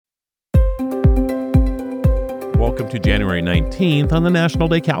welcome to January 19th on the National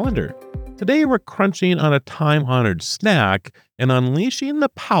Day calendar. Today we're crunching on a time-honored snack and unleashing the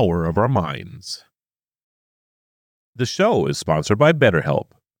power of our minds. The show is sponsored by BetterHelp.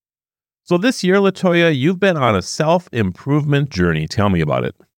 So this year, Latoya, you've been on a self-improvement journey. Tell me about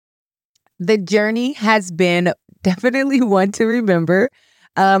it. The journey has been definitely one to remember.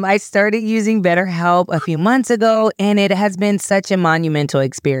 I started using BetterHelp a few months ago, and it has been such a monumental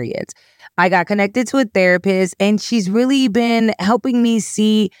experience. I got connected to a therapist, and she's really been helping me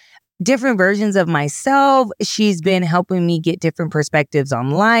see different versions of myself. She's been helping me get different perspectives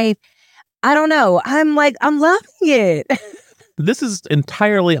on life. I don't know. I'm loving it. This is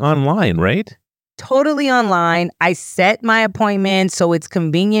entirely online, right? Totally online. I set my appointment so it's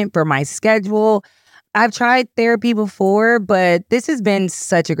convenient for my schedule. I've tried therapy before, but this has been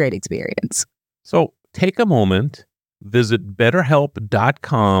such a great experience. So take a moment, visit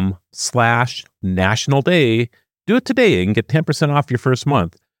betterhelp.com/National Day. Do it today and get 10% off your first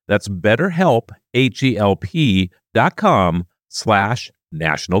month. That's BetterHelp,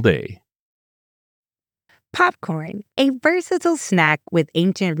 HELP.com/National Day. Popcorn, a versatile snack with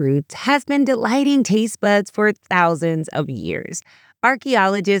ancient roots, has been delighting taste buds for thousands of years.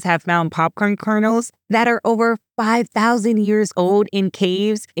 Archaeologists have found popcorn kernels that are over 5,000 years old in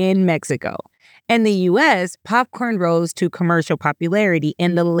caves in Mexico. In the U.S., popcorn rose to commercial popularity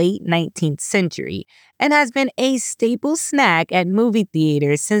in the late 19th century and has been a staple snack at movie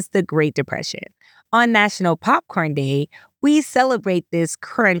theaters since the Great Depression. On National Popcorn Day, we celebrate this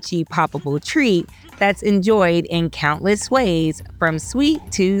crunchy, poppable treat that's enjoyed in countless ways, from sweet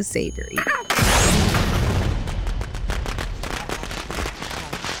to savory.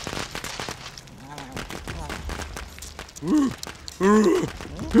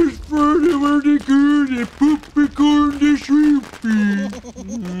 It's pretty good and popcorn is sleepy.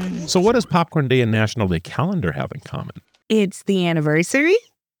 So what does Popcorn Day and National Day calendar have in common? It's the anniversary.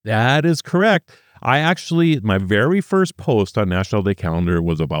 That is correct. My very first post on National Day calendar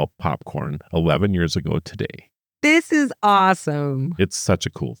was about popcorn 11 years ago today. This is awesome. It's such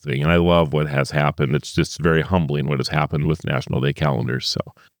a cool thing, and I love what has happened. It's just very humbling what has happened with National Day calendars. So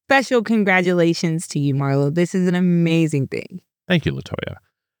special congratulations to you, Marlo. This is an amazing thing. Thank you, Latoya.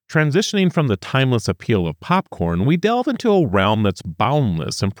 Transitioning from the timeless appeal of popcorn, we delve into a realm that's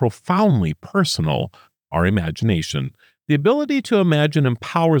boundless and profoundly personal, our imagination. The ability to imagine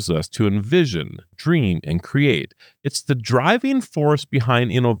empowers us to envision, dream, and create. It's the driving force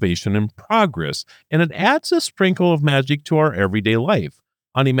behind innovation and progress, and it adds a sprinkle of magic to our everyday life.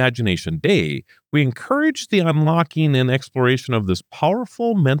 On Imagination Day, we encourage the unlocking and exploration of this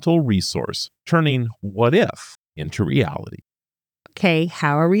powerful mental resource, turning what if into reality. Okay,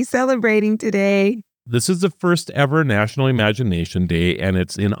 how are we celebrating today? This is the first ever National Imagination Day, and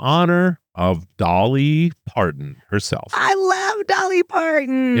it's in honor of Dolly Parton herself. I love Dolly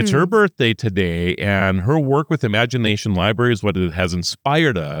Parton. It's her birthday today, and her work with Imagination Library is what has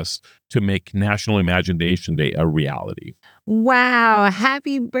inspired us to make National Imagination Day a reality. Wow,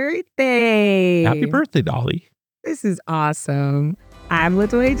 happy birthday. Happy birthday, Dolly. This is awesome. I'm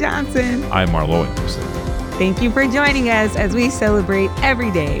Latoya Johnson. I'm Marlo Anderson. Thank you for joining us as we celebrate every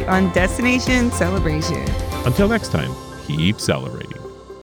day on Destination Celebration. Until next time, keep celebrating.